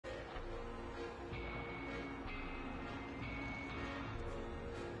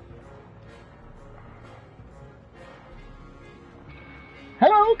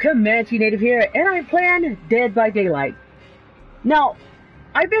Comanche Native here, and I'm playing Dead by Daylight. Now,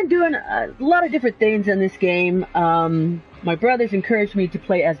 I've been doing a lot of different things in this game. My brothers encouraged me to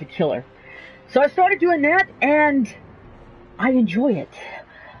play as the killer. So I started doing that, and I enjoy it.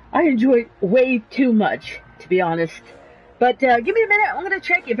 I enjoy it way too much, to be honest. But give me a minute, I'm going to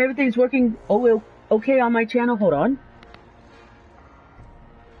check if everything's working okay on my channel. Hold on.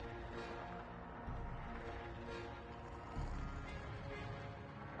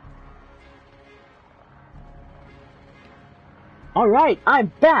 Alright,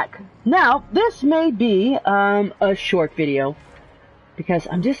 I'm back. Now, this may be a short video, because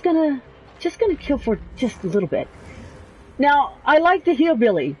I'm just gonna kill for just a little bit. Now, I like the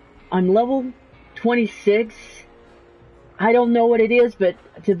Hillbilly. I'm level 26. I don't know what it is, but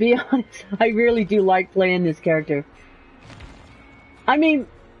to be honest, I really do like playing this character. I mean,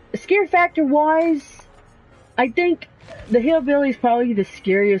 scare factor wise, I think the Hillbilly is probably the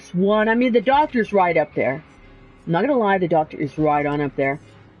scariest one. I mean, the Doctor's right up there. I'm not gonna lie, the Doctor is right on up there.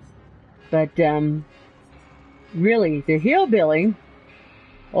 But, really, the Hillbilly...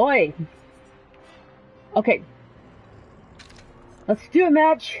 Oi! Okay. Let's do a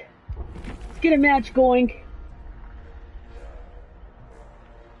match. Let's get a match going.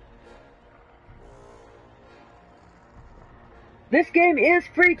 This game is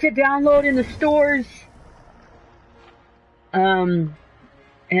free to download in the stores. And...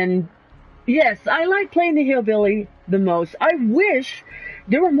 yes, I like playing the Hillbilly the most. I wish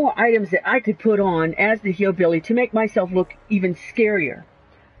there were more items that I could put on as the Hillbilly to make myself look even scarier.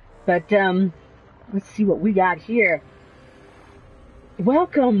 But, let's see what we got here.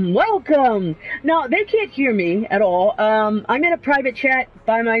 Welcome, welcome! Now, they can't hear me at all. I'm in a private chat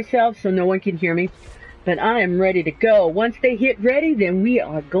by myself, so no one can hear me. But I am ready to go. Once they hit ready, then we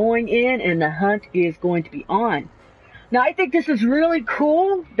are going in, and the hunt is going to be on. Now, I think this is really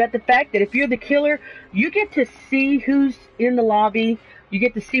cool, that the fact that if you're the killer, you get to see who's in the lobby. You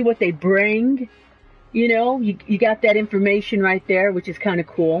get to see what they bring. You know, you got that information right there, which is kind of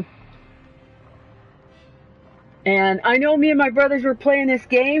cool. And I know me and my brothers were playing this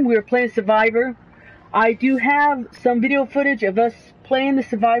game. We were playing Survivor. I do have some video footage of us playing the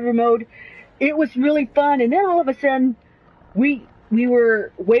Survivor mode. It was really fun. And then all of a sudden, we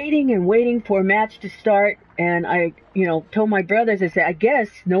were waiting and waiting for a match to start, and I, told my brothers, I said, I guess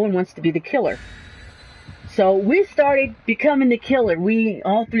no one wants to be the killer. So we started becoming the killer.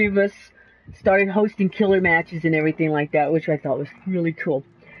 All three of us, started hosting killer matches and everything like that, which I thought was really cool.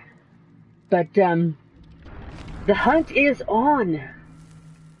 But, the hunt is on.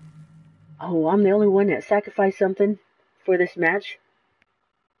 Oh, I'm the only one that sacrificed something for this match.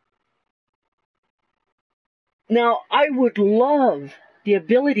 Now, I would love the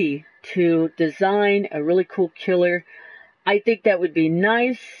ability to design a really cool killer. I think that would be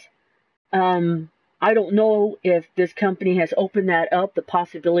nice. I don't know if this company has opened that up, the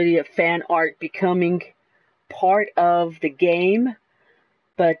possibility of fan art becoming part of the game.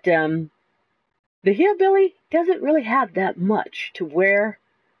 But the Hillbilly doesn't really have that much to wear.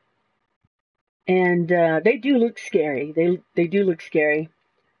 And they do look scary. They do look scary.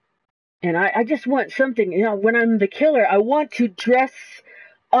 And I just want something, when I'm the killer, I want to dress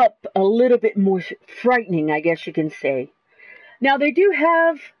up a little bit more frightening, I guess you can say. Now, they do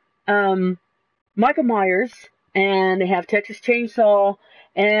have Michael Myers, and they have Texas Chainsaw,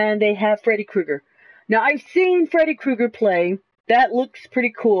 and they have Freddy Krueger. Now, I've seen Freddy Krueger play. That looks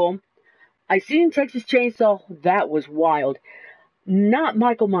pretty cool. I've seen Texas Chainsaw. That was wild. Not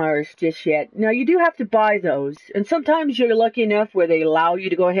Michael Myers just yet. Now, you do have to buy those, and sometimes you're lucky enough where they allow you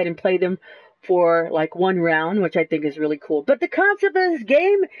to go ahead and play them for like one round, which I think is really cool. But the concept of this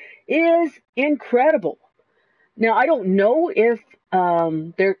game is incredible. Now, I don't know if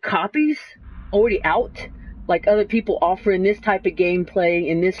there are copies already out, like other people offering this type of gameplay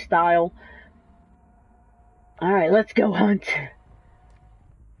in this style. Alright, let's go hunt.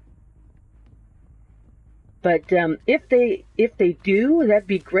 But if they do, that'd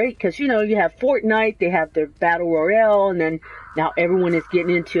be great, because you have Fortnite, they have their Battle Royale, and then now everyone is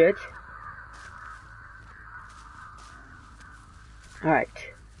getting into it. Alright.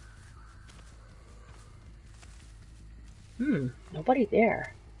 Nobody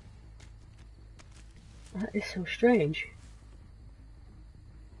there. That is so strange.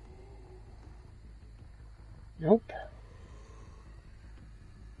 Nope.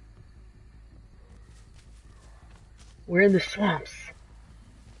 We're in the swamps.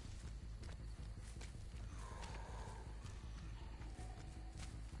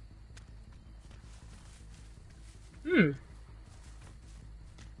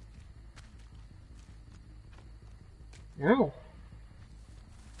 No.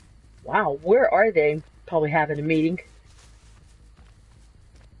 Wow, where are they? Probably having a meeting.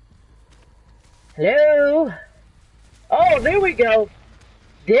 Hello? Oh, there we go.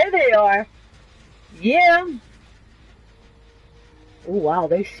 There they are. Yeah. Oh, wow,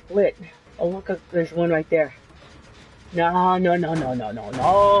 they split. Oh, look, there's one right there. No, no, no, no, no, no,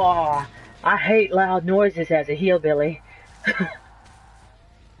 no. I hate loud noises as a hillbilly.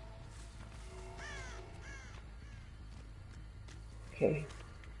 Okay.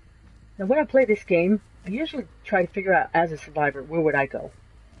 Now, when I play this game, I usually try to figure out, as a survivor, where would I go?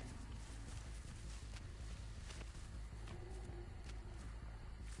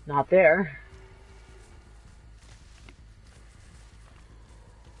 Not there.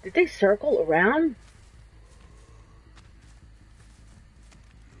 Did they circle around?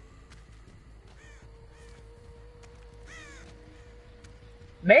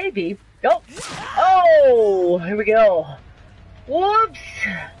 Maybe. Oh! Oh! Here we go. Whoops!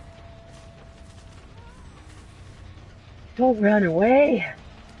 Don't run away.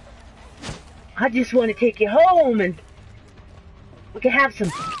 I just want to take you home and we can have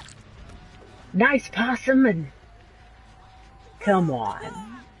some nice possum and... Come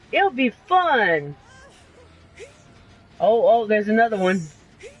on. It'll be fun. Oh, there's another one.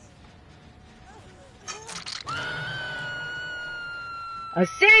 I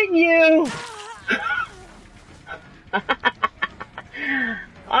seen you!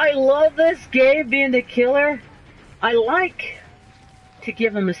 I love this game, being the killer. I like to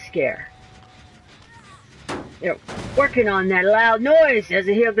give them a scare. They're working on that loud noise. As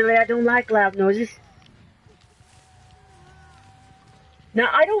a hillbilly, I don't like loud noises. Now,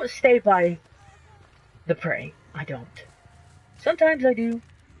 I don't stay by the prey. I don't. Sometimes I do.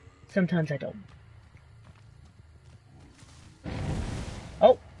 Sometimes I don't.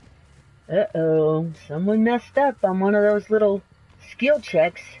 Oh. Uh-oh. Someone messed up on one of those little skill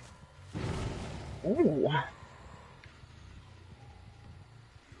checks. Ooh.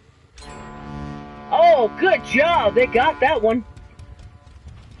 Oh, good job. They got that one.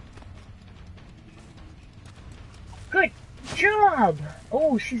 Good job.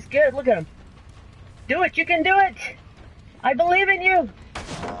 Oh, she's good. Look at him. Do it. You can do it. I believe in you.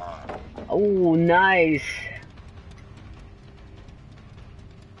 Oh, nice.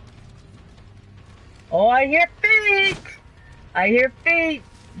 Oh, I hear feet. I hear feet.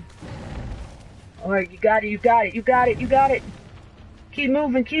 All right, you got it. You got it. You got it. You got it. Keep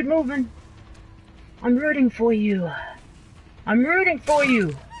moving. Keep moving. I'm rooting for you. I'm rooting for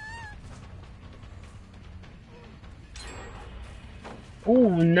you. Oh,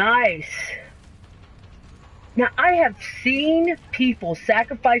 nice. Now, I have seen people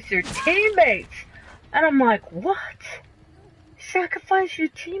sacrifice their teammates. And I'm like, what? Sacrifice your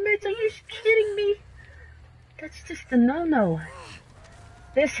teammates? Are you kidding me? That's just a no-no.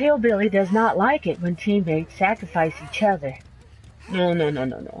 This hillbilly does not like it when teammates sacrifice each other. No, no, no,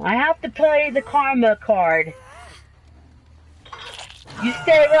 no, no. I have to play the karma card. You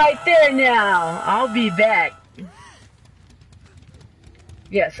stay right there now. I'll be back.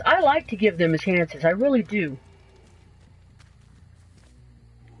 Yes, I like to give them chances. I really do.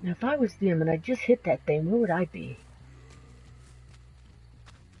 Now, if I was them and I just hit that thing, where would I be?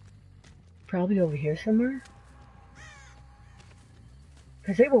 Probably over here somewhere.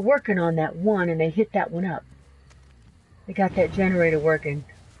 Because they were working on that one and they hit that one up. They got that generator working.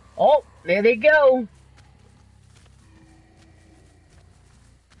 Oh, there they go.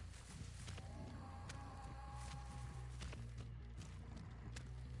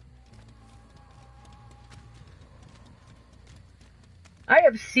 I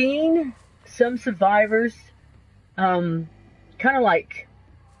have seen some survivors, kind of like,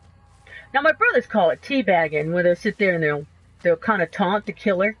 now my brothers call it teabagging, where they'll sit there and they'll kind of taunt the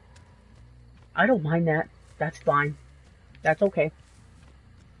killer. I don't mind that. That's fine. That's okay.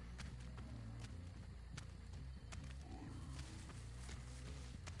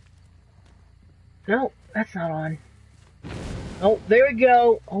 No, that's not on. Oh, there we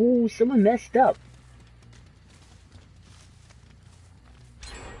go. Oh, someone messed up.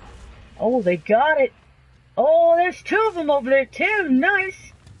 Oh, they got it. Oh, there's two of them over there too.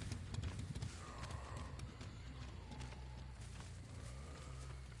 Nice.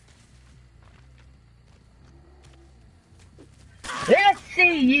 Let's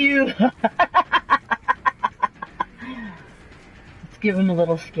see you. Let's give him a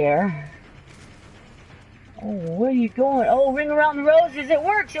little scare. Oh, where are you going? Oh, ring around the roses. It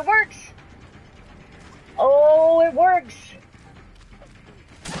works. It works. Oh, it works.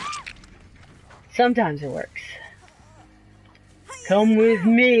 Sometimes it works. Come with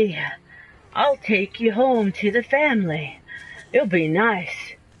me. I'll take you home to the family. It'll be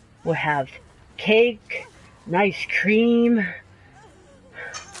nice. We'll have cake, nice cream,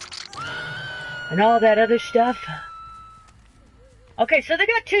 and all that other stuff. Okay, so they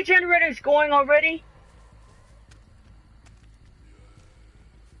got 2 generators going already.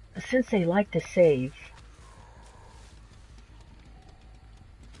 Since they like to save.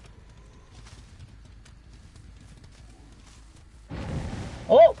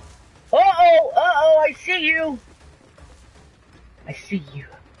 Oh! Uh-oh! Uh-oh! I see you! I see you.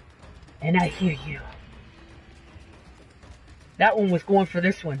 And I hear you. That one was going for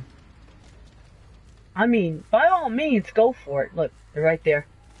this one. I mean, by all means, go for it. Look, they're right there.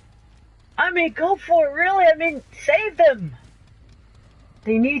 I mean, go for it, really. I mean, save them.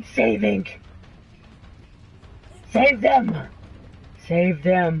 They need saving. Save them. Save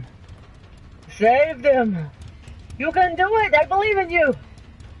them. Save them. You can do it. I believe in you.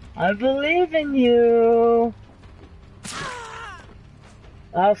 I believe in you.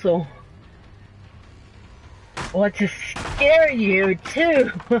 Also, want to scare you,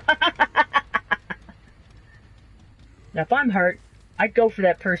 too. Now, if I'm hurt, I'd go for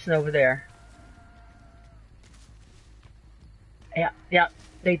that person over there. Yeah,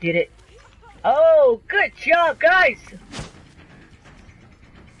 they did it. Oh, good job, guys!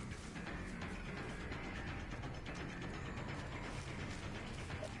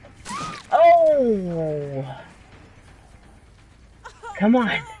 Oh! Come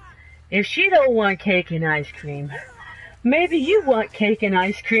on. If she don't want cake and ice cream, maybe you want cake and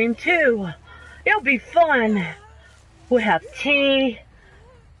ice cream, too. It'll be fun. We'll have tea,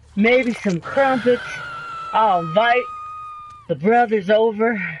 maybe some crumpets. I'll invite the brothers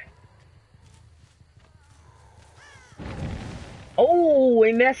over. Oh,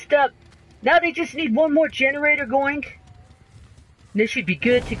 we messed up. Now they just need one more generator going. They should be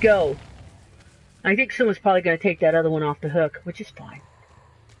good to go. I think someone's probably going to take that other one off the hook, which is fine.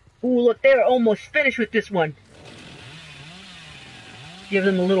 Ooh, look, they're almost finished with this one. Give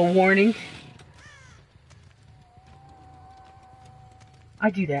them a little warning. I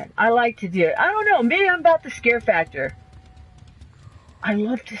do that. I like to do it. I don't know. Maybe I'm about the scare factor. I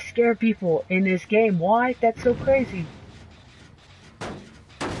love to scare people in this game. Why? That's so crazy.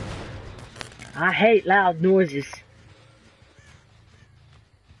 I hate loud noises.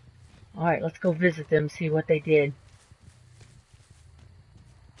 Alright, let's go visit them, see what they did.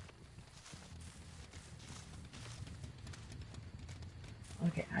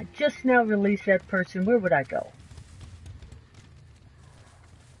 Okay, I just now released that person. Where would I go?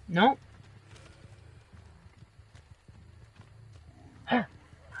 Nope. Huh.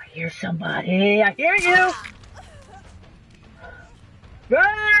 I hear somebody. I hear you.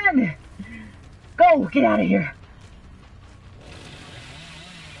 Run! Go! Get out of here.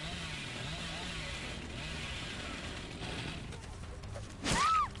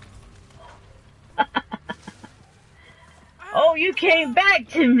 Oh, you came back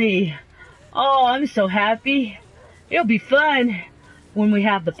to me. Oh, I'm so happy. It'll be fun when we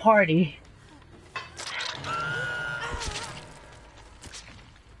have the party.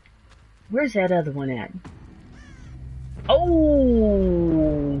 Where's that other one at?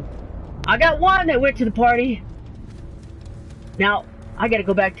 Oh, I got one that went to the party. Now, I gotta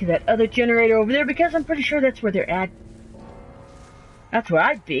go back to that other generator over there because I'm pretty sure that's where they're at. That's where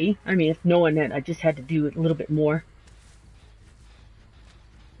I'd be. I mean, if knowing that I just had to do it a little bit more.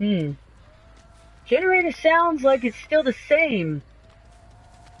 Generator sounds like it's still the same.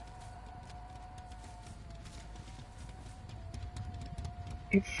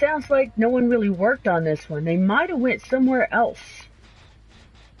 It sounds like no one really worked on this one. They might have went somewhere else.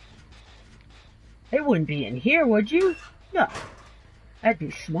 They wouldn't be in here, would you? No. That'd be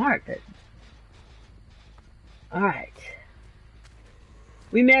smart. Alright.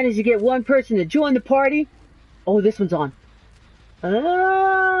 We managed to get one person to join the party. Oh, this one's on.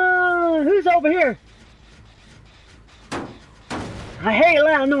 Who's over here? I hate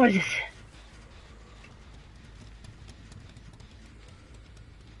loud noises.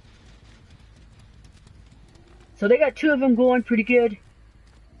 So they got 2 of them going pretty good.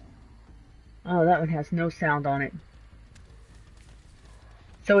 Oh, that one has no sound on it.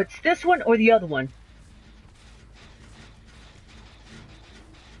 So it's this one or the other one?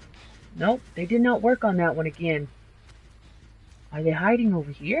 Nope, they did not work on that one again. Are they hiding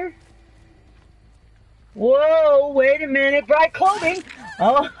over here? Whoa, wait a minute. Bright clothing.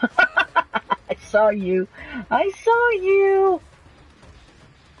 Oh, I saw you. I saw you.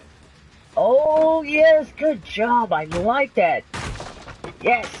 Oh, yes. Good job. I like that.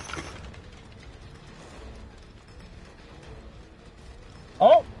 Yes.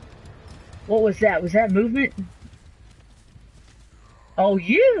 Oh, what was that? Was that movement? Oh,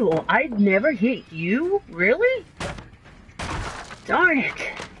 you! I'd never hit you? Really? Darn it.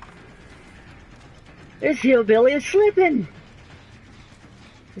 This hillbilly is slipping.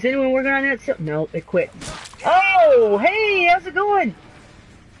 Is anyone working on that? No, they quit. Oh, hey, how's it going?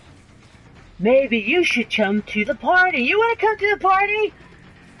 Maybe you should come to the party. You want to come to the party?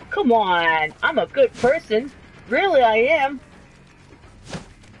 Come on, I'm a good person. Really, I am.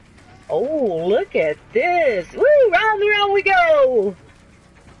 Oh, look at this. Woo, round and round we go.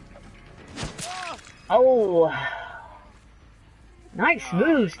 Oh, nice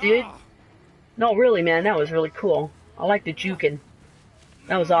moves, dude. No, really, man, that was really cool. I like the juking.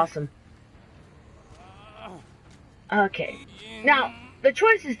 That was awesome. Okay, now, the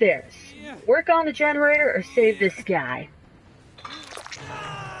choice is theirs. Work on the generator or save this guy.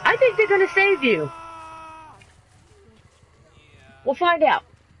 I think they're going to save you. We'll find out.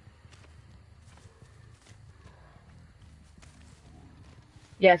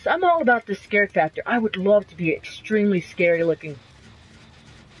 Yes, I'm all about the scare factor. I would love to be extremely scary looking.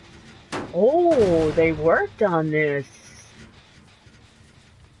 Oh, they worked on this.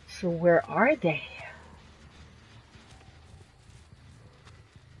 So where are they?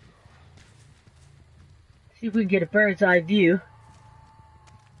 See if we can get a bird's eye view.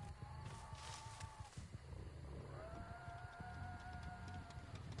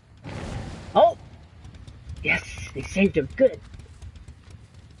 Oh! Yes, they saved him. Good.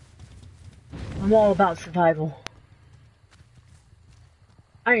 I'm all about survival.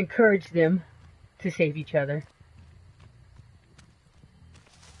 I encourage them to save each other.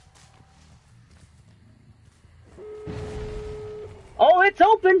 Oh, it's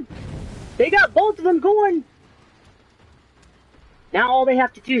open! They got both of them going. Now all they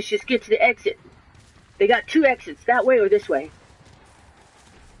have to do is just get to the exit. They got two exits, that way or this way.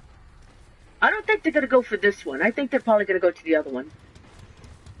 I don't think they're going to go for this one. I think they're probably going to go to the other one.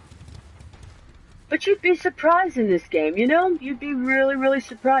 But you'd be surprised in this game, you know? You'd be really, really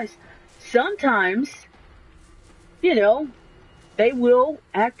surprised. Sometimes, you know, they will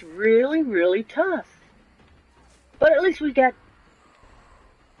act really, really tough. But at least we got...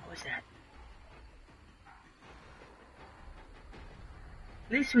 What was that?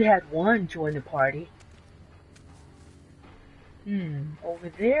 At least we had one join the party. Over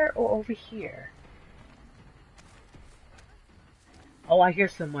there or over here? Oh, I hear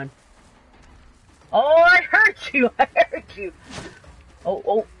someone. Oh, I heard you! I heard you! Oh,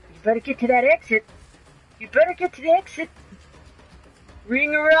 you better get to that exit. You better get to the exit.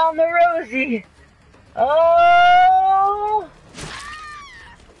 Ring around the rosy. Oh!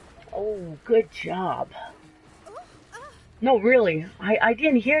 Oh, good job. No, really. I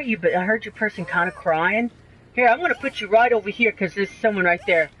didn't hear you, but I heard your person kind of crying. Here, I'm going to put you right over here because there's someone right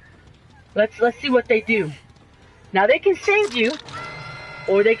there. Let's see what they do. Now, they can save you,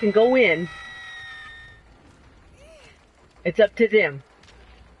 or they can go in. It's up to them.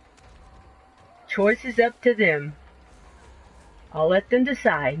 Choice is up to them. I'll let them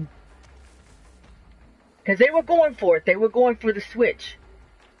decide. Because they were going for it. They were going for the switch.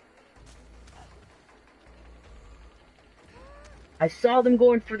 I saw them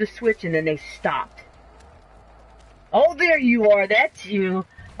going for the switch and then they stopped. Oh, there you are. That's you.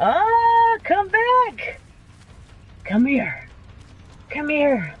 Ah, come back. Come here. Come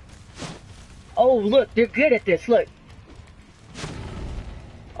here. Oh, look. They're good at this. Look.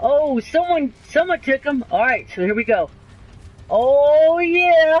 Oh, someone took them. All right, so here we go. Oh,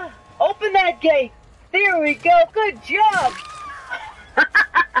 yeah. Open that gate. There we go. Good job.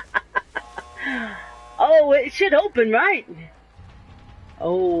 Oh, it should open, right?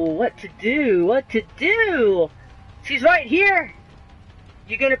 Oh, what to do? What to do? She's right here.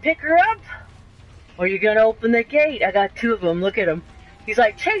 You gonna pick her up? Or you gonna open the gate? I got two of them. Look at him. He's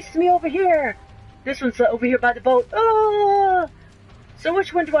like, chase me over here. This one's over here by the boat. Oh! So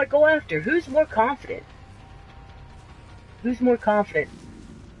which one do I go after? Who's more confident? Who's more confident?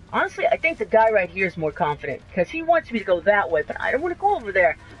 Honestly, I think the guy right here is more confident. Because he wants me to go that way. But I don't want to go over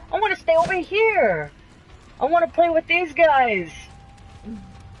there. I want to stay over here. I want to play with these guys.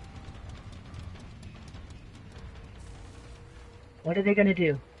 What are they going to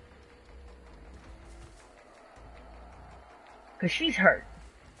do? Because she's hurt.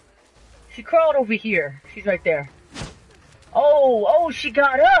 She crawled over here. She's right there. Oh, she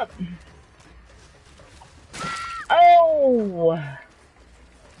got up. Oh.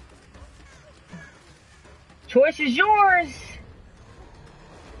 Choice is yours.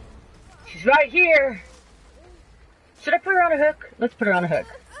 She's right here. Should I put her on a hook? Let's put her on a hook.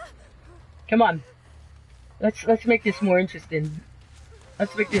 Come on. Let's make this more interesting.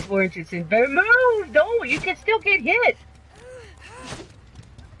 Let's make this more interesting. Better move! No, you can still get hit.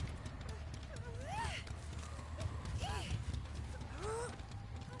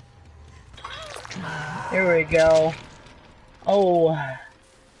 There we go. Oh,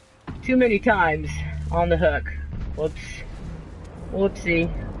 too many times on the hook. Whoops. Whoopsie.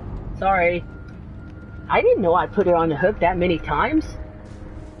 Sorry. I didn't know I put it on the hook that many times.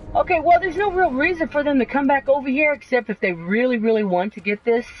 Okay, well, there's no real reason for them to come back over here except if they really, really want to get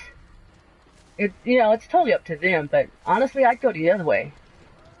this. It's totally up to them, but honestly, I'd go the other way.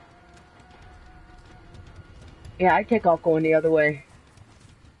 Yeah, I'd take off going the other way.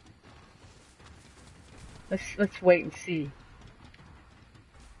 Let's wait and see.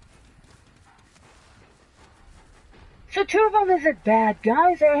 So 2 of them isn't bad,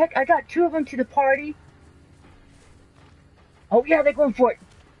 guys. I got 2 of them to the party. Oh yeah, they're going for it.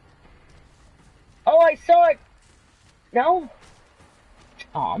 Oh, I saw it. No?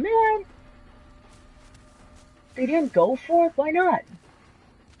 Aw, man. They didn't go for it? Why not?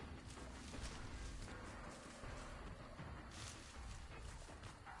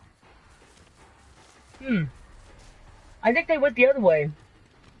 I think they went the other way.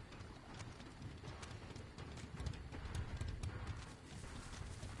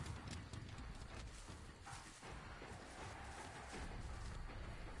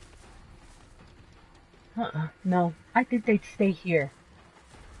 No, I think they'd stay here.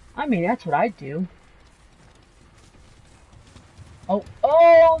 I mean, that's what I'd do.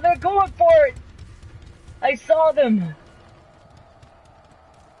 Oh, they're going for it! I saw them!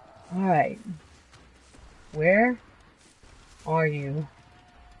 Alright. Where are you?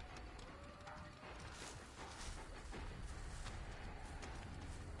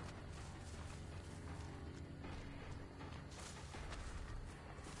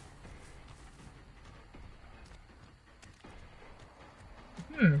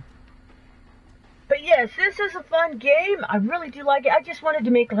 But yes, this is a fun game. I really do like it. I just wanted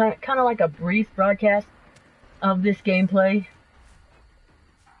to make kind of like a brief broadcast of this gameplay.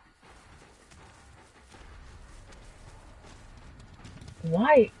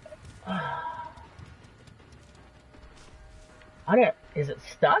 Why? Is it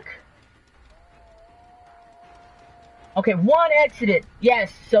stuck? Okay, 1 exited.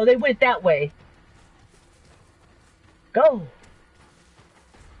 Yes, so they went that way. Go.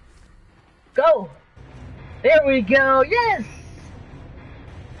 Go. There we go. Yes.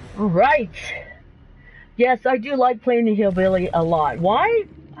 All right. Yes, I do like playing the hillbilly a lot. Why?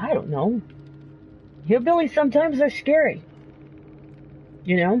 I don't know. Hillbillies sometimes are scary.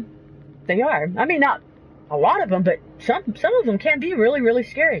 You know, they are. I mean, not a lot of them, but some of them can be really, really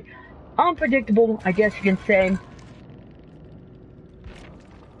scary. Unpredictable, I guess you can say.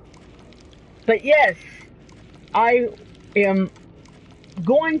 But yes, I am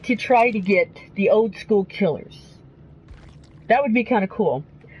going to try to get the old school killers. That would be kind of cool.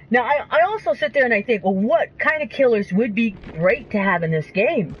 Now, I also sit there and I think, well, what kind of killers would be great to have in this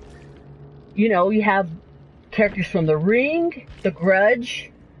game? You know, you have characters from The Ring, The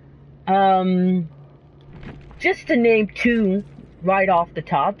Grudge, just to name 2 right off the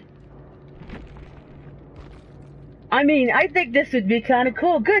top. I mean, I think this would be kind of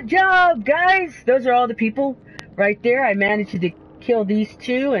cool. Good job, guys! Those are all the people right there. I managed to kill these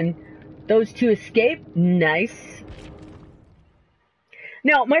 2, and those 2 escaped. Nice.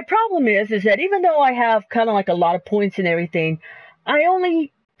 Now, my problem is that even though I have kind of like a lot of points and everything, I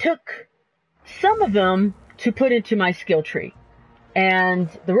only took some of them to put into my skill tree. And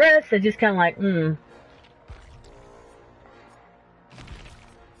the rest, I just kind of like,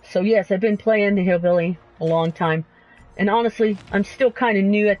 So yes, I've been playing the hillbilly a long time. And honestly, I'm still kind of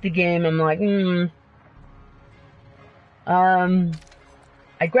new at the game. I'm like,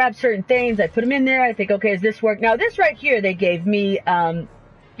 I grab certain things, I put them in there, I think, okay, does this work? Now, this right here they gave me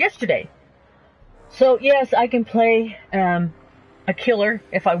yesterday. So, yes, I can play a killer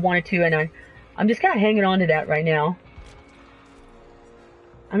if I wanted to, and I'm just kind of hanging on to that right now.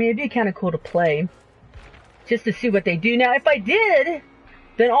 I mean, it'd be kind of cool to play, just to see what they do. Now, if I did,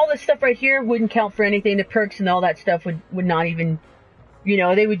 then all this stuff right here wouldn't count for anything. The perks and all that stuff would not even, you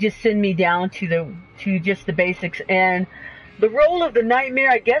know, they would just send me down to just the basics. And the role of the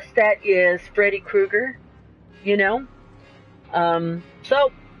Nightmare, I guess that is Freddy Krueger, you know?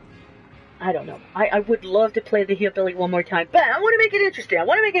 So, I don't know. I would love to play the hillbilly one more time, but I want to make it interesting. I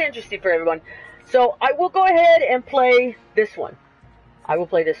want to make it interesting for everyone. So, I will go ahead and play this one. I will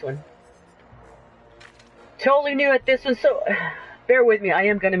play this one. Totally new at this one, so bear with me. I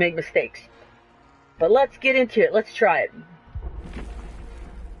am going to make mistakes. But let's get into it. Let's try it.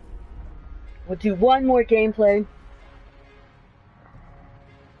 We'll do one more gameplay.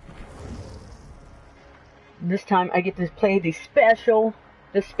 This time I get to play the special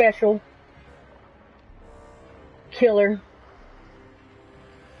killer.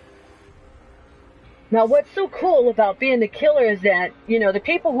 Now, what's so cool about being the killer is that, you know, the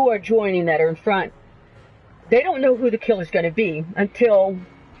people who are joining that are in front, they don't know who the killer's going to be until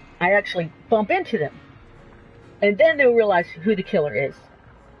I actually bump into them. And then they'll realize who the killer is.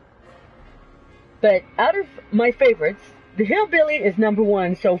 But out of my favorites, the Hillbilly is number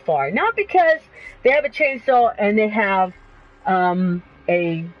one so far. Not because they have a chainsaw and they have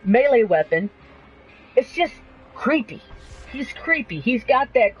a melee weapon. It's just creepy. He's creepy. He's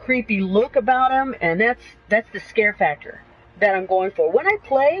got that creepy look about him, and that's the scare factor that I'm going for. When I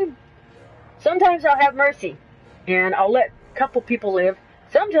play, sometimes I'll have mercy, and I'll let a couple people live.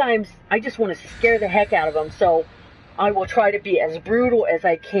 Sometimes I just want to scare the heck out of them, so I will try to be as brutal as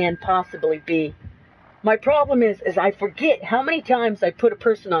I can possibly be. My problem is I forget how many times I put a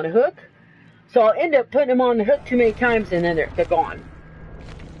person on a hook, so I'll end up putting them on the hook too many times, and then they're gone.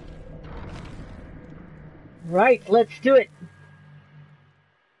 Right, let's do it.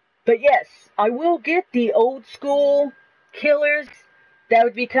 But yes, I will get the old school killers. That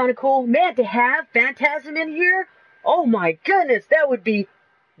would be kind of cool. Man, to have Phantasm in here, oh my goodness, that would be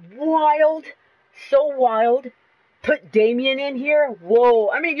wild. So wild. Put Damien in here. Whoa.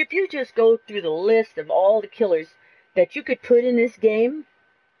 I mean, if you just go through the list of all the killers that you could put in this game,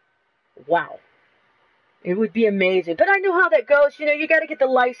 wow. It would be amazing. But I know how that goes. You know, you got to get the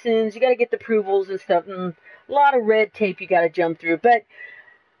license, you got to get the approvals and stuff, and a lot of red tape you got to jump through. But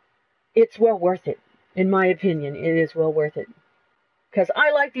it's well worth it. In my opinion, it is well worth it. Because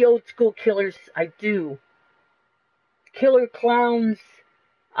I like the old school killers. I do. Killer clowns.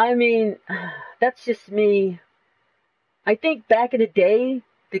 I mean, that's just me. I think back in the day,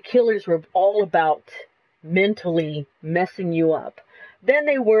 the killers were all about mentally messing you up. Then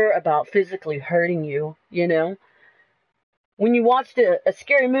they were about physically hurting you, you know. When you watched a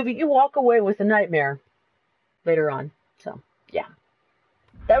scary movie, you walk away with a nightmare later on. So, yeah.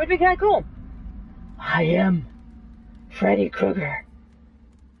 That would be kind of cool. I am Freddy Krueger.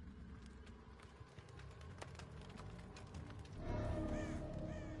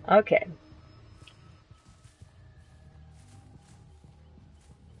 Okay.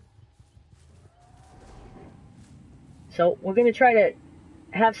 So we're going to try to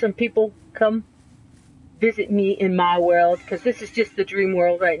have some people come visit me in my world, because this is just the dream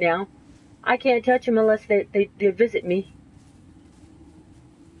world right now. I can't touch them unless they visit me.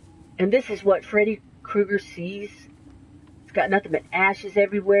 And this is what Freddy Krueger sees. It's got nothing but ashes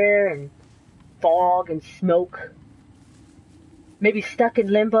everywhere and fog and smoke. Maybe stuck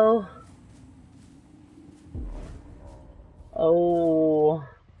in limbo. Oh.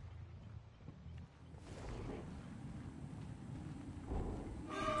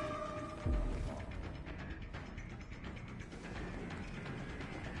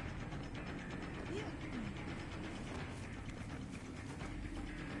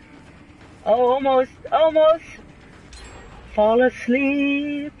 Oh, almost. Fall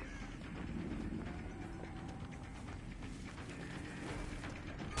asleep.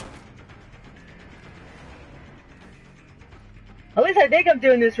 At least I think I'm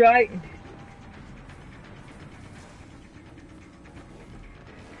doing this right.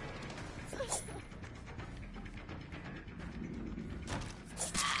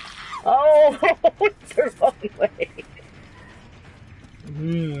 Oh, the wrong way.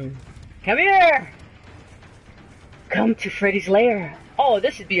 Come here. Come to Freddy's lair. Oh,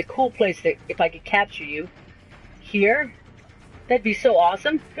 this would be a cool place if I could capture you. Here? That'd be so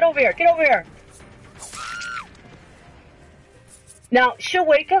awesome. Get over here. Get over here. Now, she'll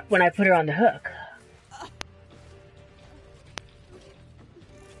wake up when I put her on the hook.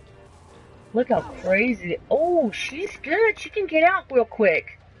 Look how crazy. Oh, she's good. She can get out real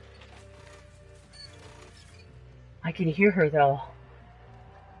quick. I can hear her, though.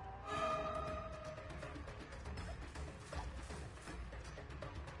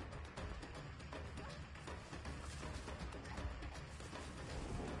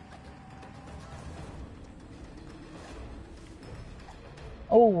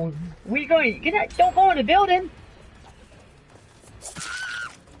 Oh, where you going? Get out. Don't go in the building.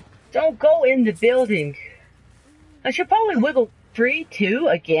 Don't go in the building. I should probably wiggle free too,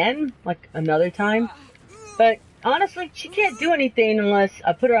 again, like another time. But honestly, she can't do anything unless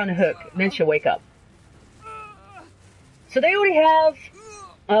I put her on a hook, and then she'll wake up. So they already have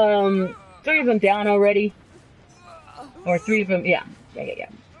 3 of them down already. Or 3 of them, yeah.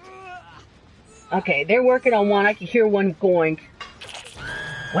 Okay, they're working on one. I can hear one going.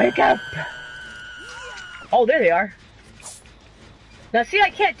 Wake up! Oh, there they are. Now, see, I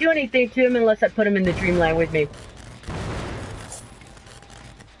can't do anything to him unless I put him in the dreamland with me.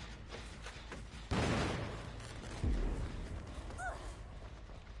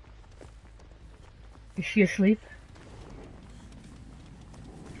 Is she asleep?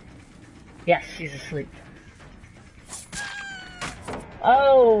 Yes, she's asleep.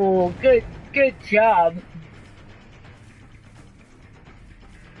 Oh, good job.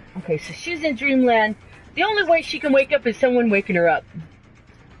 Okay, so she's in dreamland. The only way she can wake up is someone waking her up.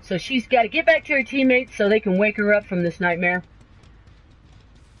 So she's got to get back to her teammates so they can wake her up from this nightmare.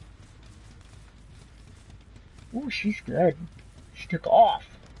 Ooh, she's good. She took off.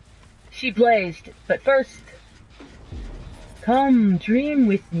 She blazed. But first, come dream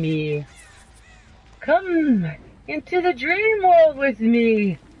with me. Come into the dream world with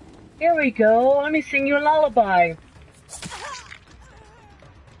me. Here we go. Let me sing you a lullaby.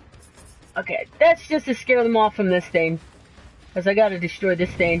 Okay, that's just to scare them off from this thing. Because I gotta destroy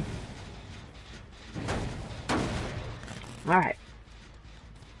this thing. Alright.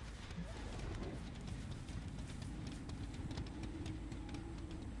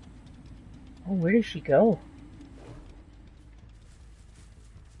 Oh, where did she go?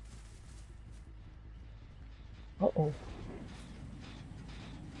 Uh-oh.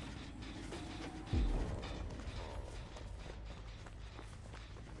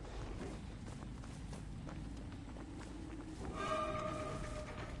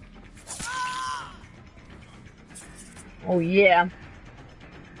 Oh, yeah.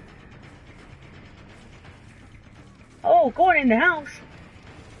 Oh, going in the house.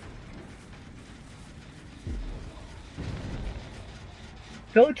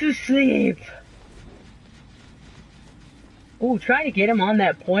 Go to sleep. Oh, trying to get him on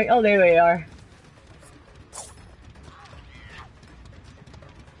that point. Oh, there they are.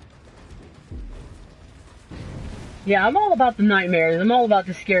 Yeah, I'm all about the nightmares. I'm all about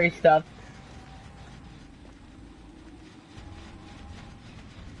the scary stuff.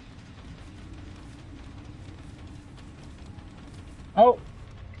 Oh,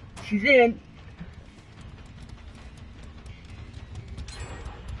 she's in.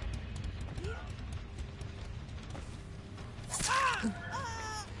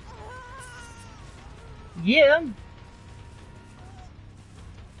 Yeah.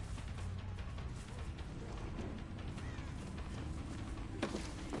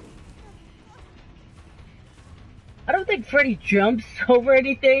 I don't think Freddy jumps over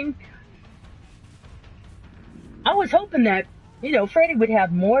anything. I was hoping that, you know, Freddy would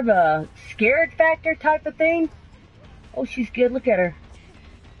have more of a scared factor type of thing. Oh, she's good. Look at her.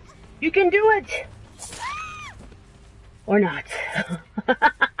 You can do it! Or not.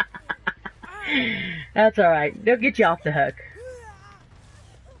 That's alright. They'll get you off the hook.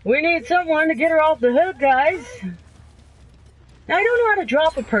 We need someone to get her off the hook, guys. Now, I don't know how to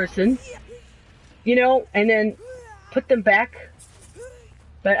drop a person, you know, and then put them back.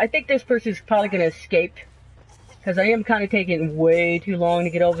 But I think this person's probably going to escape. Because I am kind of taking way too long to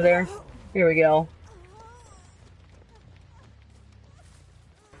get over there. Here we go.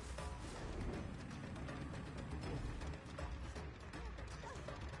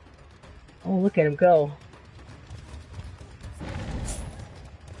 Oh, look at him go.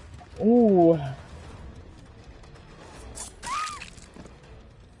 Ooh.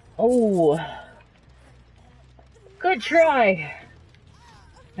 Oh. Good try.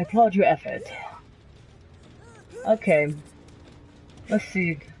 I applaud your effort. Okay. Let's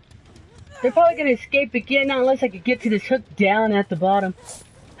see. They're probably going to escape again, not unless I could get to this hook down at the bottom.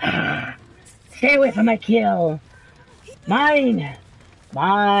 Stay away from my kill. Mine.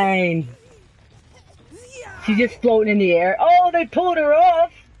 Mine. She's just floating in the air. Oh, they pulled her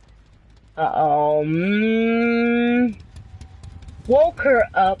off. Uh-oh. Woke her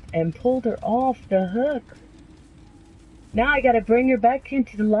up and pulled her off the hook. Now I gotta bring her back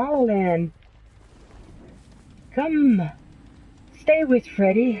into the La La Land. Come. Stay with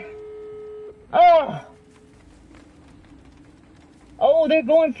Freddy. Oh. Oh, they're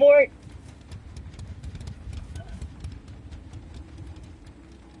going for it.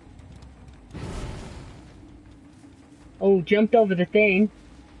 Oh, jumped over the thing.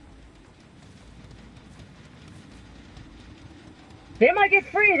 They might get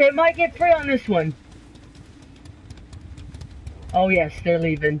free. They might get free on this one. Oh, yes, they're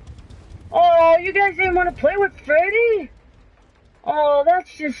leaving. Oh, you guys didn't want to play with Freddy? Oh,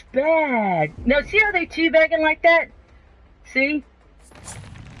 that's just bad. Now, see how they teabagging like that? See?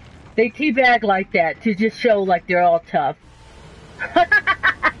 They teabag like that to just show like they're all tough.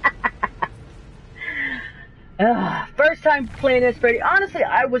 First time playing as Freddy. Honestly,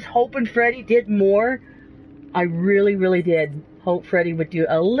 I was hoping Freddy did more. I really, really did hope Freddy would do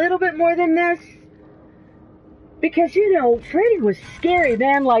a little bit more than this. Because, you know, Freddy was scary,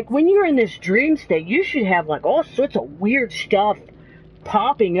 man. Like, when you're in this dream state, you should have, like, all sorts of weird stuff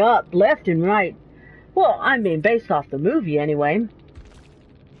popping up left and right. Well, I mean, based off the movie anyway.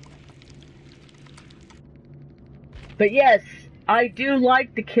 But yes, I do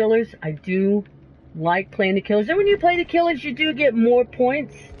like the killers. I do like playing the killers. And when you play the killers, you do get more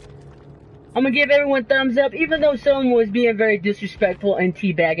points. I'm gonna give everyone thumbs up, even though someone was being very disrespectful and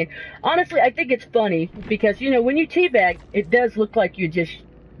teabagging. Honestly, I think it's funny because, you know, when you teabag, it does look like you're just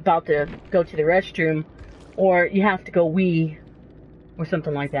about to go to the restroom, or you have to go wee, or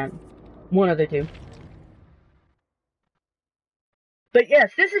something like that. One of the two. But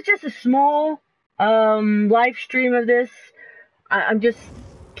yes, this is just a small live stream of this. I'm just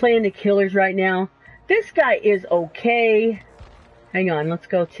playing the killers right now. This guy is okay. Hang on, let's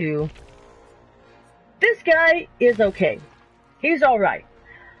go to... This guy is okay. He's alright.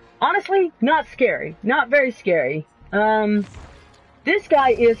 Honestly, not scary. Not very scary. This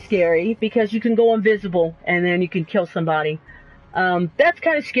guy is scary because you can go invisible and then you can kill somebody. That's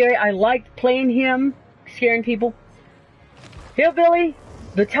kind of scary. I like playing him, scaring people. Hillbilly,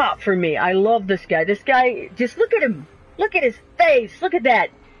 the top for me. I love this guy. This guy, just look at him. Look at his face. Look at that.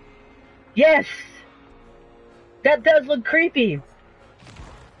 Yes. That does look creepy.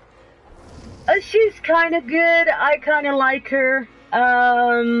 She's kind of good. I kind of like her.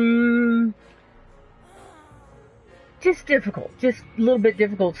 Just difficult. Just a little bit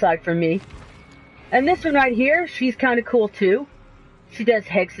difficult side for me. And this one right here, she's kind of cool too. She does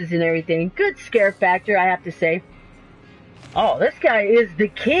hexes and everything. Good scare factor, I have to say. Oh, this guy is the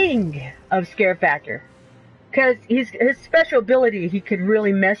king of scare factor. Because his special ability, he could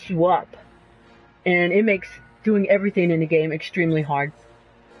really mess you up. And it makes doing everything in the game extremely hard.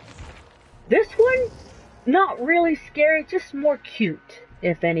 This one, not really scary, just more cute,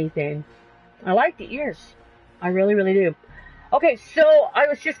 if anything. I like the ears. I really, really do. Okay, so I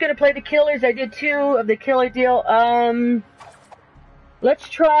was just going to play the killers. I did 2 of the killer deal. Let's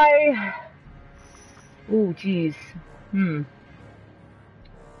try... Ooh, geez.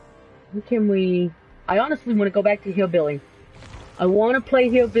 What can we... I honestly want to go back to Hillbilly. I want to play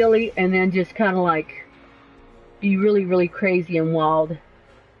Hillbilly and then just kind of like be really, really crazy and wild.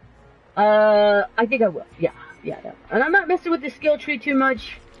 I think I will. Yeah. And I'm not messing with the skill tree too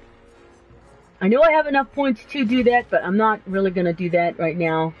much. I know I have enough points to do that, but I'm not really going to do that right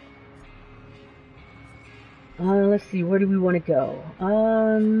now. Let's see, where do we want to go?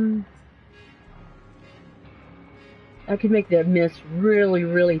 I could make the mist really,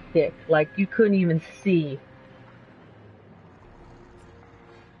 really thick, like you couldn't even see.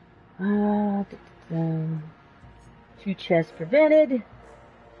 2 chests prevented.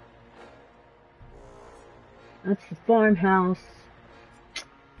 That's the farmhouse.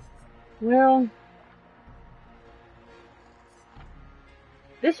 Well,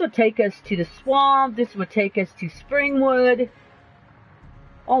 this would take us to the swamp. This would take us to Springwood.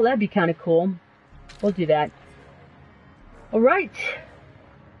 Oh, that'd be kind of cool. We'll do that. Alright.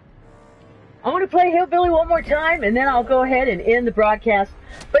 I want to play Hillbilly one more time, and then I'll go ahead and end the broadcast.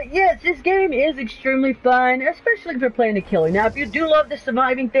 But yes, this game is extremely fun, especially if you're playing the killer. Now, if you do love the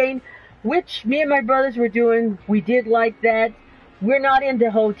surviving thing, which me and my brothers were doing, we did like that. We're not into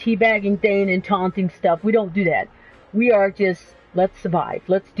the whole teabagging thing and taunting stuff. We don't do that. We are just, let's survive.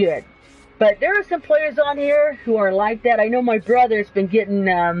 Let's do it. But there are some players on here who are like that. I know my brother's been getting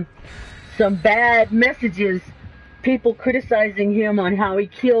some bad messages. People criticizing him on how he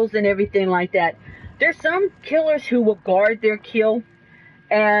kills and everything like that. There's some killers who will guard their kill.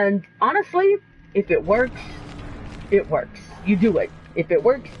 And honestly, if it works, it works. You do it. If it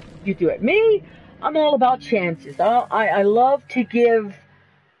works, you do it. Me, I'm all about chances. I love to give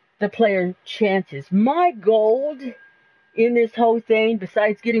the player chances. My goal in this whole thing,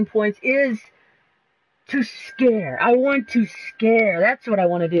 besides getting points, is to scare. I want to scare. That's what I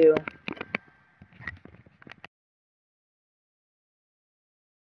want to do.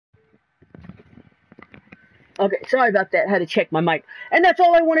 Okay, sorry about that. I had to check my mic. And that's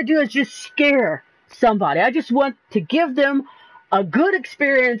all I want to do is just scare somebody. I just want to give them a good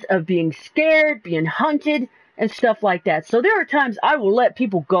experience of being scared, being hunted, and stuff like that. So there are times I will let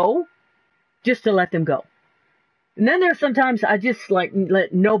people go just to let them go. And then there's sometimes I just like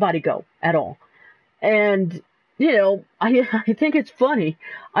let nobody go at all. And, you know, I think it's funny.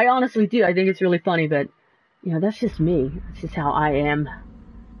 I honestly do. I think it's really funny, but, you know, that's just me. That's just how I am.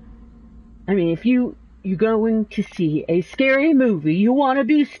 I mean, if you're going to see a scary movie, you want to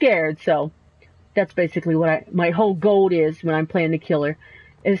be scared. So that's basically what my whole goal is when I'm playing the killer,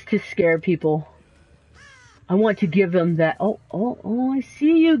 is to scare people. I want to give them that, oh, I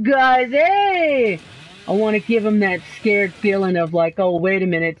see you guys, hey! I want to give them that scared feeling of like, oh, wait a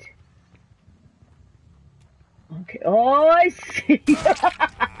minute. Okay, oh, I see.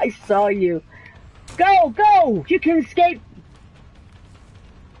 I saw you. Go, go! You can escape.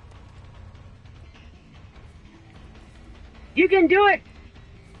 You can do it.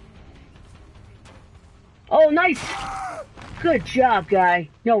 Oh, nice. Good job, guy.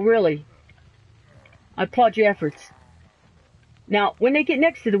 No, really. I applaud your efforts. Now, when they get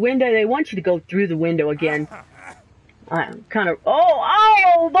next to the window, they want you to go through the window again. I'm kind of...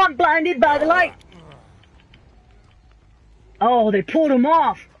 Oh, I'm blinded by the light. Oh, they pulled him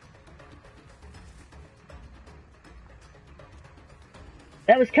off.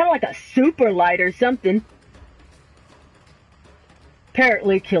 That was kind of like a super light or something.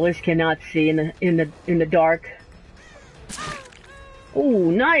 Apparently, killers cannot see in the dark. Oh,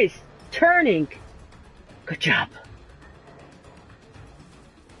 nice turning. Good job.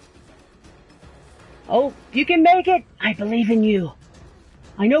 Oh, you can make it. I believe in you.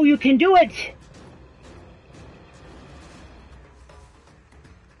 I know you can do it.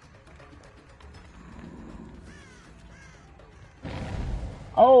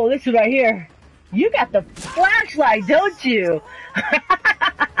 Oh, this is right here. You got the flashlight, don't you?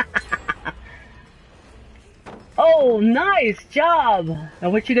 Oh, nice job. Now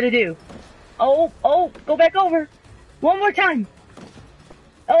what you gonna do? Oh, go back over. One more time.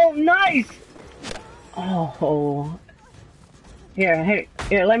 Oh, nice. Oh. Here,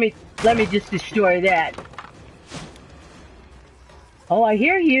 let me just destroy that. Oh, I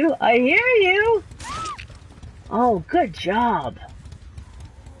hear you. I hear you. Oh, good job.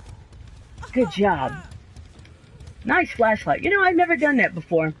 Good job. Nice flashlight. You know, I've never done that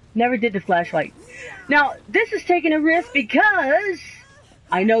before. Never did the flashlight. Now, this is taking a risk because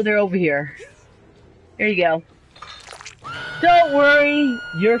I know they're over here. There you go. Don't worry,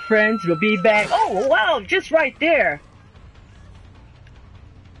 your friends will be back. Oh, wow, just right there.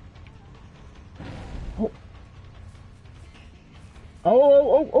 Oh.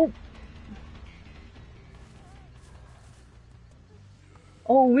 Oh.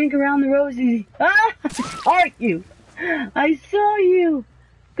 Oh, ring around the rosy. Ah, aren't you? I saw you.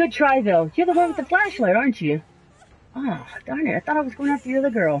 Good try, though. You're the one with the flashlight, aren't you? Oh, darn it. I thought I was going after the other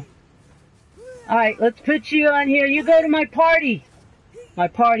girl. All right, let's put you on here. You go to my party. My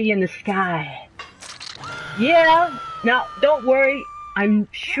party in the sky. Yeah. Now, don't worry. I'm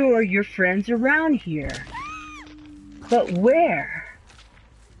sure your friends are around here. But where?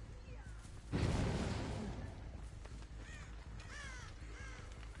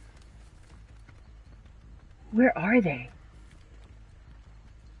 Where are they?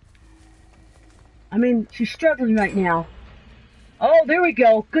 I mean, she's struggling right now. Oh, there we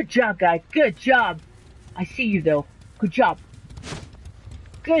go. Good job, guy. Good job. I see you, though. Good job.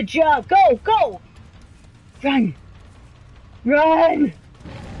 Good job. Go. Run. Run.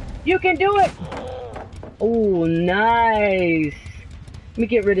 You can do it. Oh, nice. Let me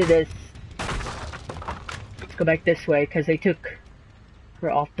get rid of this. Let's go back this way, because they took her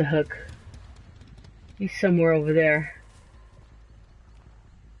off the hook. He's somewhere over there.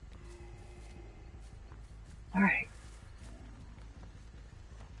 Alright.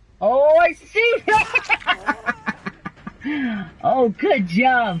 Oh, I see that! Oh, good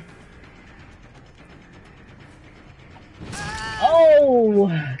job.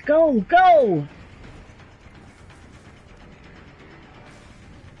 Oh, go.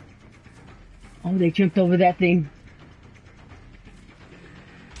 Oh, they jumped over that thing.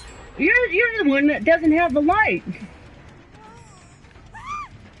 You're the one that doesn't have the light.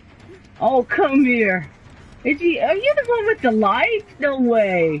 Oh, come here. Are you the one with the light? No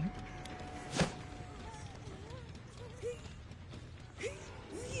way.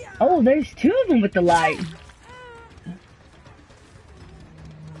 Oh, there's two of them with the light.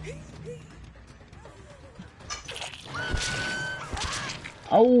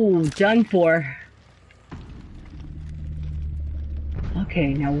 Oh, done for.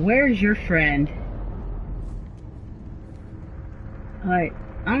 Okay, now where's your friend? Alright,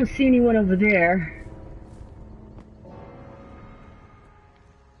 I don't see anyone over there.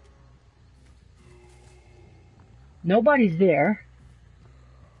 Nobody's there.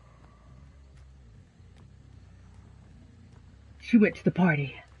 She went to the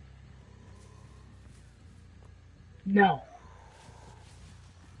party. No.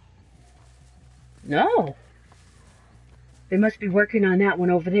 They must be working on that one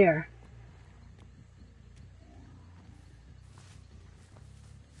over there.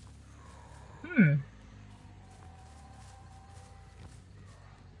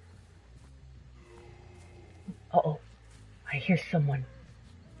 Uh-oh. I hear someone.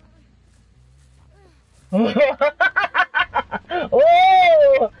 Oh!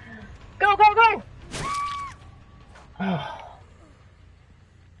 Go! Oh.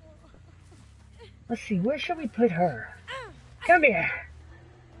 Let's see, where should we put her? Come here.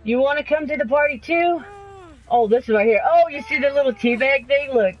 You want to come to the party too? Oh, this is right here. Oh, you see the little teabag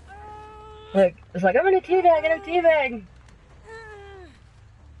thing? Look. Look. It's like, I'm in a teabag, I'm in a teabag.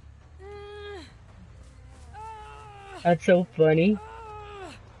 That's so funny.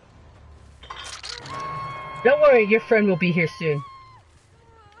 Don't worry, your friend will be here soon.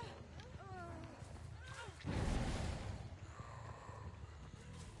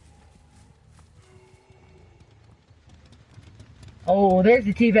 Oh, there's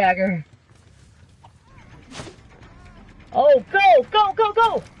the teabagger. Oh, go, go, go,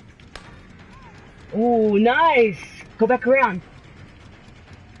 go! Ooh, nice. Go back around.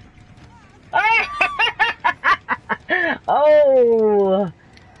 Oh,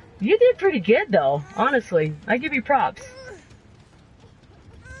 you did pretty good though, honestly. I give you props.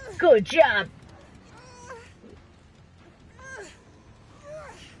 Good job.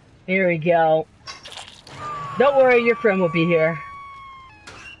 Here we go. Don't worry, your friend will be here.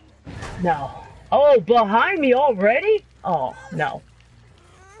 No. Oh, behind me already? Oh, no.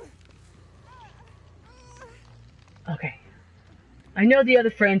 Okay. I know the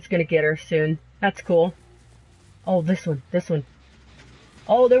other friend's gonna get her soon. That's cool. Oh, this one, this one.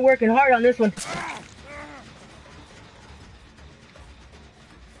 Oh, they're working hard on this one.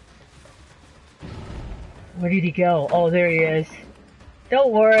 Where did he go? Oh, there he is.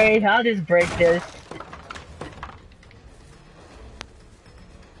 Don't worry, I'll just break this.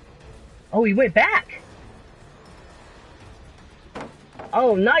 Oh, he went back.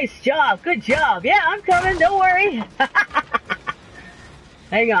 Oh, nice job. Good job. Yeah, I'm coming. Don't worry.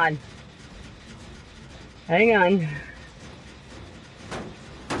 Hang on. Hang on.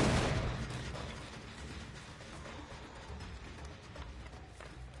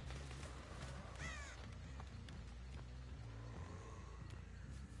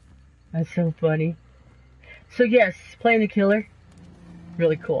 That's so funny. So yes, playing the killer,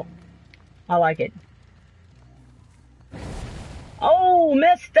 really cool. I like it. Oh,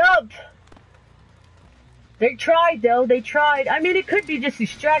 messed up. They tried though, they tried. I mean, it could be just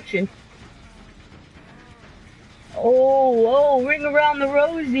distraction. Oh, ring around the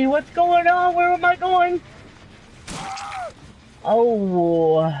rosy. What's going on? Where am I going?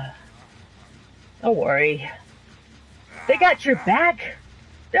 Oh, don't worry. They got your back.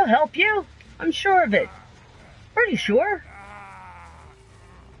 They'll help you. I'm sure of it. Pretty sure.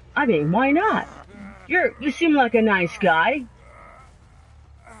 I mean, why not? You seem like a nice guy.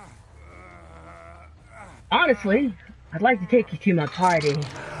 Honestly, I'd like to take you to my party.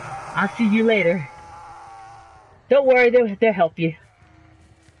 I'll see you later. Don't worry, they'll help you.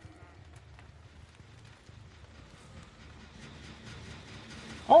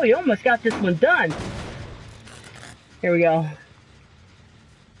 Oh, you almost got this one done. Here we go.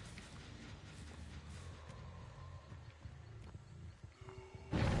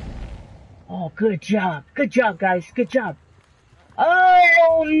 Oh, good job. Good job, guys. Good job.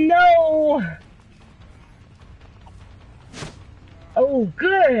 Oh, no. Oh,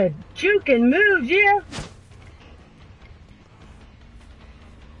 good. Juking moves, yeah.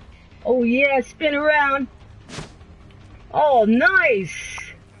 Oh, yeah. Spin around. Oh, nice.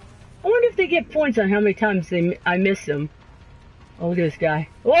 I wonder if they get points on how many times I miss them. Oh, look at this guy.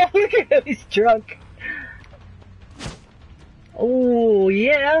 Oh, look at him. He's drunk. Oh,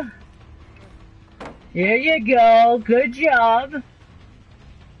 yeah. There you go. Good job.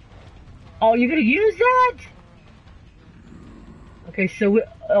 Oh, you're gonna use that? Okay, so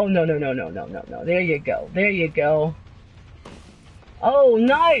oh, no. There you go. There you go. Oh,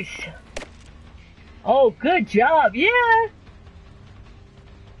 nice. Oh, good job. Yeah.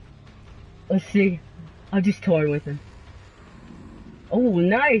 Let's see. I'll just toy with him. Oh,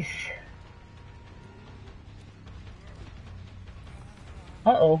 nice.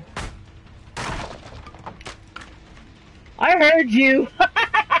 Uh-oh. I heard you.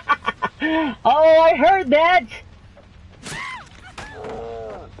 Oh, I heard that.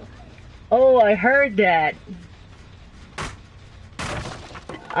 Oh, I heard that.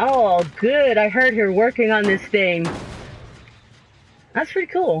 Oh, good. I heard her working on this thing. That's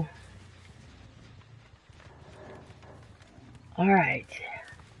pretty cool. All right.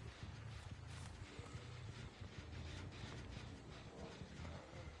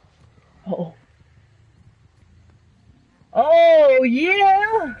 Oh. Oh,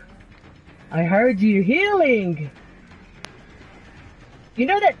 yeah. I heard you healing. You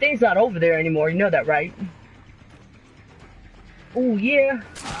know that thing's not over there anymore. You know that, right? Oh, yeah.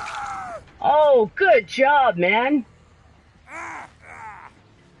 Oh, good job, man.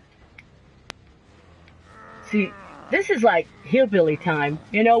 See, This is like hillbilly time.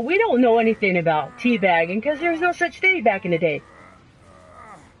 You know, we don't know anything about teabagging because there's no such thing back in the day.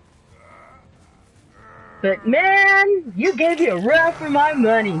 But man, you gave me a run for my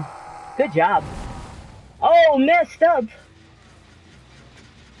money. Good job. Oh, messed up.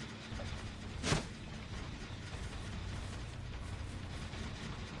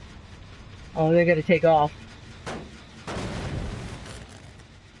 Oh, they're gonna take off.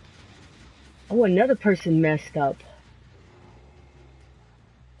 Oh, another person messed up.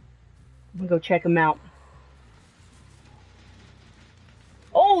 I'm gonna go check them out.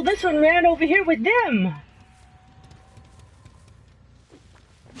 Oh, this one ran over here with them.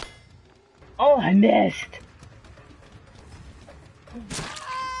 Oh, I missed.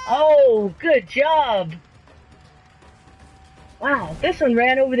 Oh, good job. Wow, this one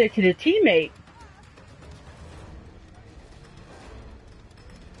ran over there to the teammate.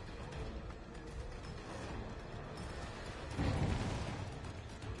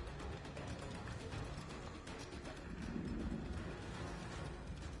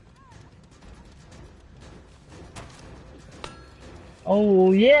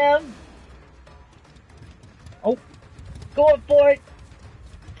 Oh, yeah. Oh, going for it.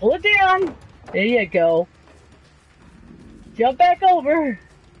 Pull it down. There you go. Jump back over.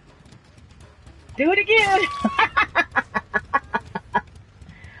 Do it again.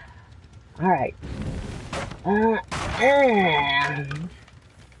 Alright. And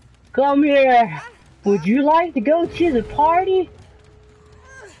come here. Would you like to go to the party?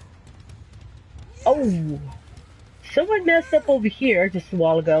 Oh. Someone messed up over here just a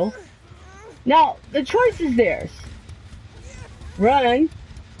while ago. Now, the choice is theirs. Run.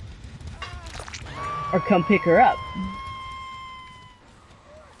 Or come pick her up.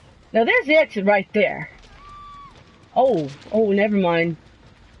 Now, there's the exit right there. Oh, never mind.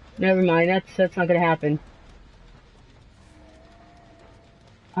 Never mind, that's not gonna happen.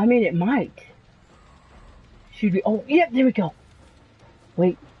 I mean, it might. Should we, oh, yep, there we go.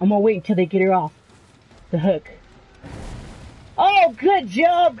 Wait, I'm gonna wait until they get her off the hook. Oh, good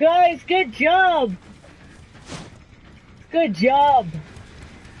job, guys, good job. Good job.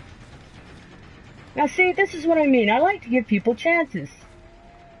 Now, see, this is what I mean. I like to give people chances.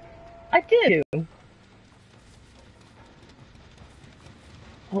 I do.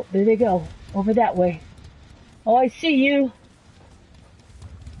 Oh, there they go. Over that way. Oh, I see you.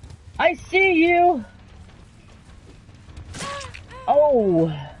 I see you.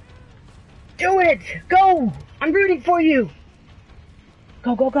 Oh. Do it. Go. I'm rooting for you.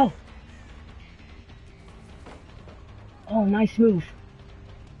 Go, go, go. Oh, nice move.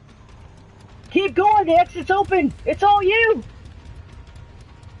 Keep going. The exit's open. It's all you.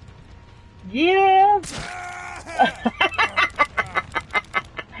 Yeah.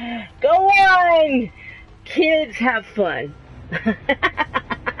 Go on. Kids, have fun.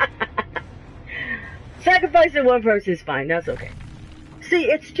 Sacrificing one person is fine. That's okay. See,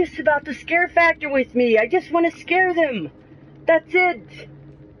 it's just about the scare factor with me. I just want to scare them. That's it.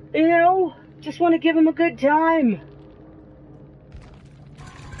 You know? Just want to give them a good time.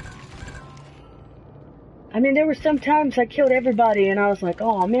 I mean, there were some times I killed everybody and I was like,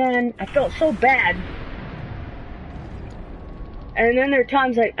 oh man, I felt so bad. And then there are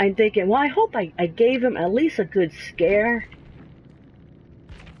times I'm thinking, well, I hope I gave him at least a good scare.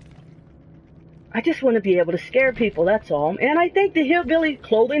 I just want to be able to scare people, that's all. And I think the hillbilly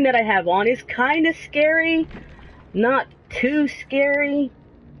clothing that I have on is kind of scary. Not too scary.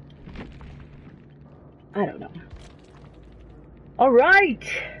 I don't know. Alright.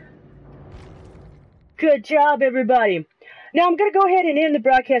 Good job, everybody. Now, I'm going to go ahead and end the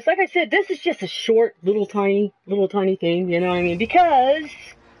broadcast. Like I said, this is just a short, little tiny thing, you know what I mean? Because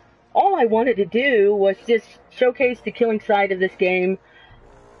all I wanted to do was just showcase the killing side of this game,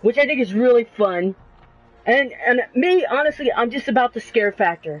 which I think is really fun. And me, honestly, I'm just about the scare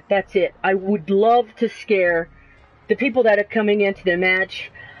factor. That's it. I would love to scare the people that are coming into the match.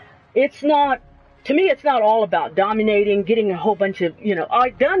 It's not, to me, it's not all about dominating, getting a whole bunch of, you know,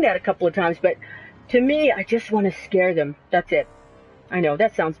 I've done that a couple of times, but to me, I just want to scare them. That's it. I know,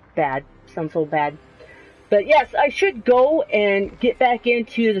 that sounds bad. Sounds so bad. But yes, I should go and get back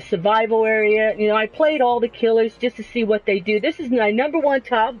into the survival area. You know, I played all the killers just to see what they do. This is my #1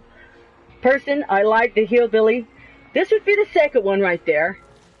 top person. I like the hillbilly. This would be the second one right there.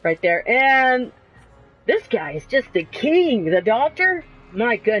 Right there. And this guy is just the king. The doctor,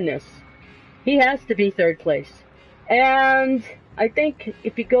 my goodness. He has to be third place. And I think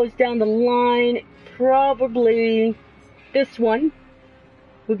if he goes down the line, probably this one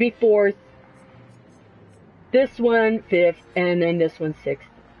would be 4th, this one 5th, and then this one 6th.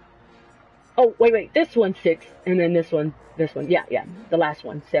 Oh, wait. This one's 6, and then this one. Yeah. The last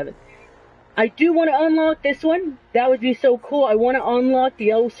one, 7. I do want to unlock this one. That would be so cool. I want to unlock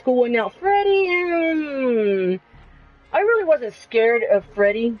the old school one now. Freddy, I really wasn't scared of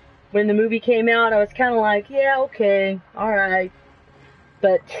Freddy when the movie came out. I was kind of like, yeah, okay, alright.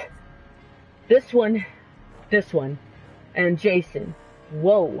 But this one, and Jason,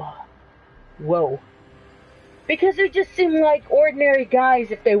 whoa. Because they just seem like ordinary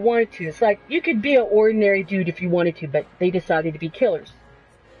guys if they wanted to. It's like, you could be an ordinary dude if you wanted to, but they decided to be killers.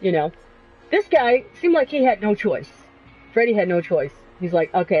 You know? This guy seemed like he had no choice. Freddy had no choice. He's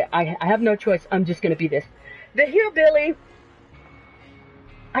like, okay, I have no choice. I'm just going to be this. The hillbilly,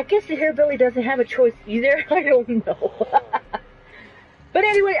 I guess the hillbilly doesn't have a choice either. I don't know. But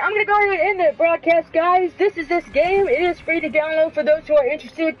anyway, I'm going to go ahead and end the broadcast, guys. This is this game. It is free to download for those who are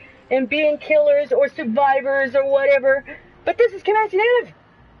interested in being killers or survivors or whatever. But this is Canarsie Native.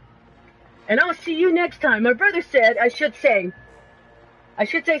 And I'll see you next time. My brother said I should say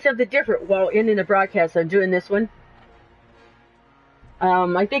something different while ending the broadcast. I'm doing this one.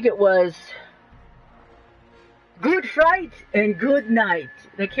 I think it was Good Fright and Good Night.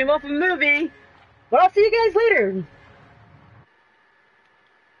 That came off a movie. But I'll see you guys later.